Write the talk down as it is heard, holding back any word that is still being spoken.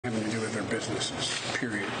businesses,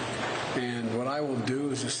 period. And what I will do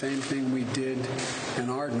is the same thing we did in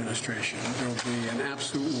our administration. There will be an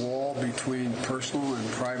absolute wall between personal and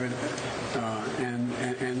private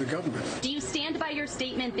and the government. Do you stand by your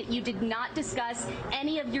statement that you did not discuss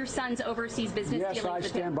any of your son's overseas business dealings with him? Yes, I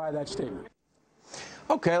stand by that statement.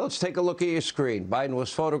 Okay, let's take a look at your screen. Biden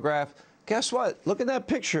was photographed. Guess what? Look at that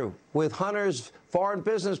picture with Hunter's foreign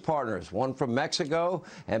business partners, one from Mexico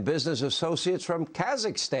and business associates from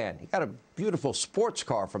Kazakhstan. He got a beautiful sports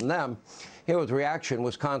car from them. Here with reaction,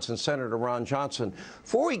 Wisconsin Senator Ron Johnson.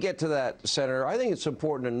 Before we get to that, Senator, I think it's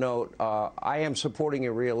important to note I am supporting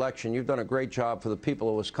your re-election. You've done a great job for the people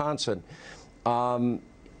of Wisconsin.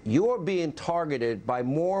 You're being targeted by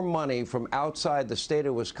more money from outside the state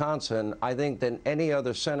of Wisconsin, I think, than any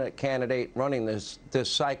other Senate candidate running this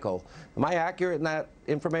cycle. Am I accurate in that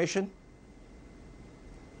information?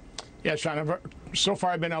 Yeah, Sean, so far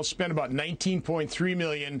I've been outspent about $19.3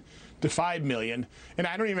 million to $5 million, and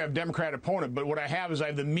I don't even have a Democrat opponent, but what I have is I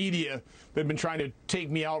have the media that have been trying to take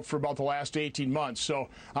me out for about the last 18 months. So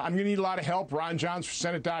I'm going to need a lot of help.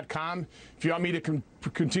 RonJohnsForSenate.com. If you want me to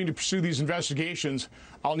continue to pursue these investigations,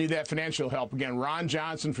 I'll need that financial help. Again,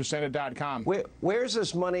 RonJohnsonForSenate.com. Where's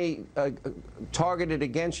this money targeted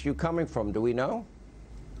against you coming from? Do we know?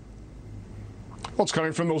 Well, it's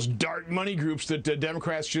coming from those dark money groups that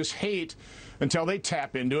Democrats just hate until they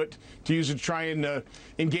tap into it to use it to try and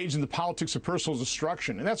engage in the politics of personal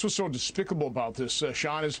destruction. And that's what's so despicable about this,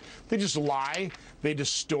 Sean, is they just lie, they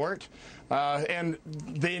distort, and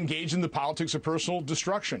they engage in the politics of personal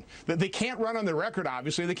destruction. They can't run on their record,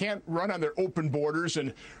 obviously. They can't run on their open borders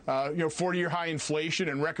and 40-year high inflation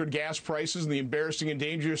and record gas prices and the embarrassing and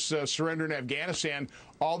dangerous surrender in Afghanistan.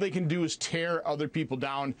 All they can do is tear other people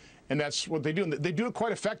down. And that's what they do. And they do it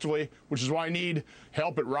quite effectively, which is why I need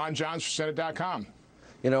help at RonJohnsForSenate.com.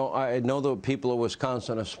 You know, I know the people of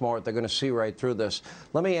Wisconsin are smart. They're going to see right through this.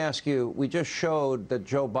 Let me ask you, we just showed that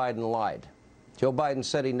Joe Biden lied. Joe Biden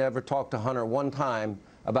said he never talked to Hunter one time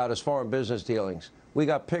about his foreign business dealings. We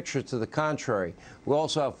got pictures to the contrary. We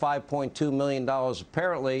also have $5.2 million,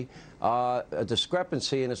 apparently, a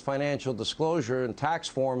discrepancy in his financial disclosure and tax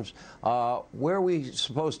forms. Where are we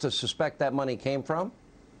supposed to suspect that money came from?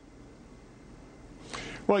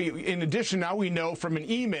 Well, in addition, now we know from an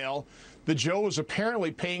email that Joe was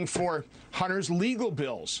apparently paying for Hunter's legal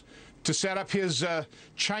bills to set up his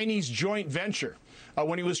Chinese joint venture.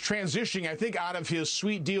 When he was transitioning, I think, out of his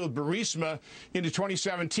sweet deal with Burisma into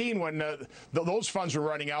 2017 when those funds were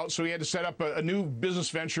running out. So he had to set up a new business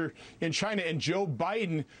venture in China, and Joe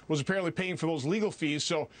Biden was apparently paying for those legal fees.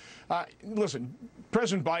 So, listen,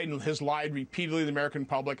 President Biden has lied repeatedly to the American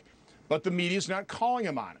public, but the media is not calling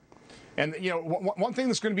him on it. And, you know, one thing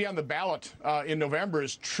that's going to be on the ballot in November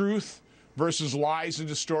is truth versus lies and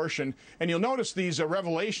distortion. And you'll notice these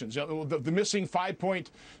revelations, the missing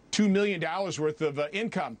 $5.2 million worth of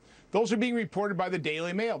income. Those are being reported by the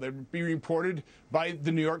Daily Mail. They're being reported by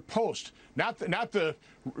the New York Post, not the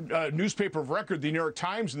newspaper of record, the New York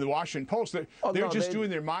Times and the Washington Post. They're just doing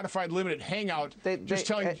their modified limited hangout, just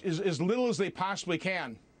telling as little as they possibly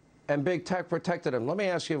can. And big tech protected him. Let me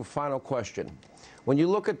ask you a final question. When you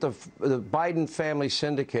look at the Biden family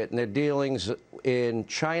syndicate and their dealings in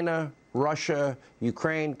China, Russia,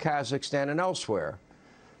 Ukraine, Kazakhstan, and elsewhere,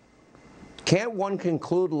 can't one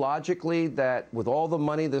conclude logically that with all the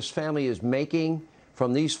money this family is making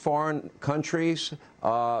from these foreign countries,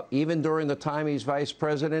 even during the time he's vice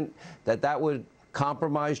president, that would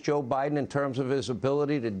compromise Joe Biden in terms of his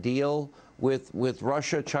ability to deal with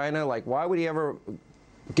Russia, China? Like, why would he ever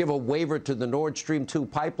give a waiver to the Nord Stream 2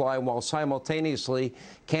 pipeline while simultaneously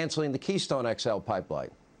canceling the Keystone XL pipeline?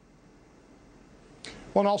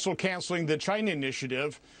 Well, and also canceling the China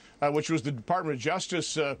initiative, which was the Department of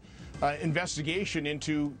Justice investigation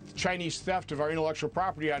into Chinese theft of our intellectual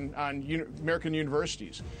property on American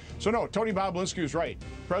universities. So, no, Tony Bobulinski was right.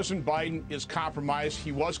 President Biden is compromised.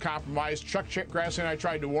 He was compromised. Chuck Grassley and I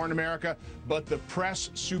tried to warn America, but the press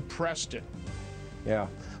suppressed it. Yeah.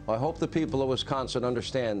 Well, I hope the people of Wisconsin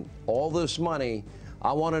understand all this money.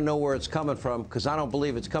 I want to know where it's coming from, because I don't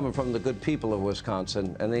believe it's coming from the good people of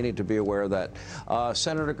Wisconsin, and they need to be aware of that.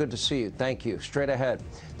 Senator, good to see you. Thank you. Straight ahead,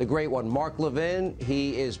 the great one, Mark Levin.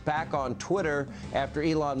 He is back on Twitter after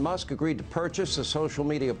Elon Musk agreed to purchase the social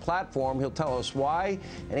media platform. He'll tell us why,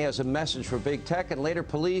 and he has a message for big tech. And later,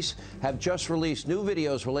 police have just released new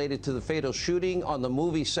videos related to the fatal shooting on the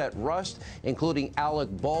movie set Rust, including Alec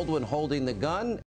Baldwin holding the gun.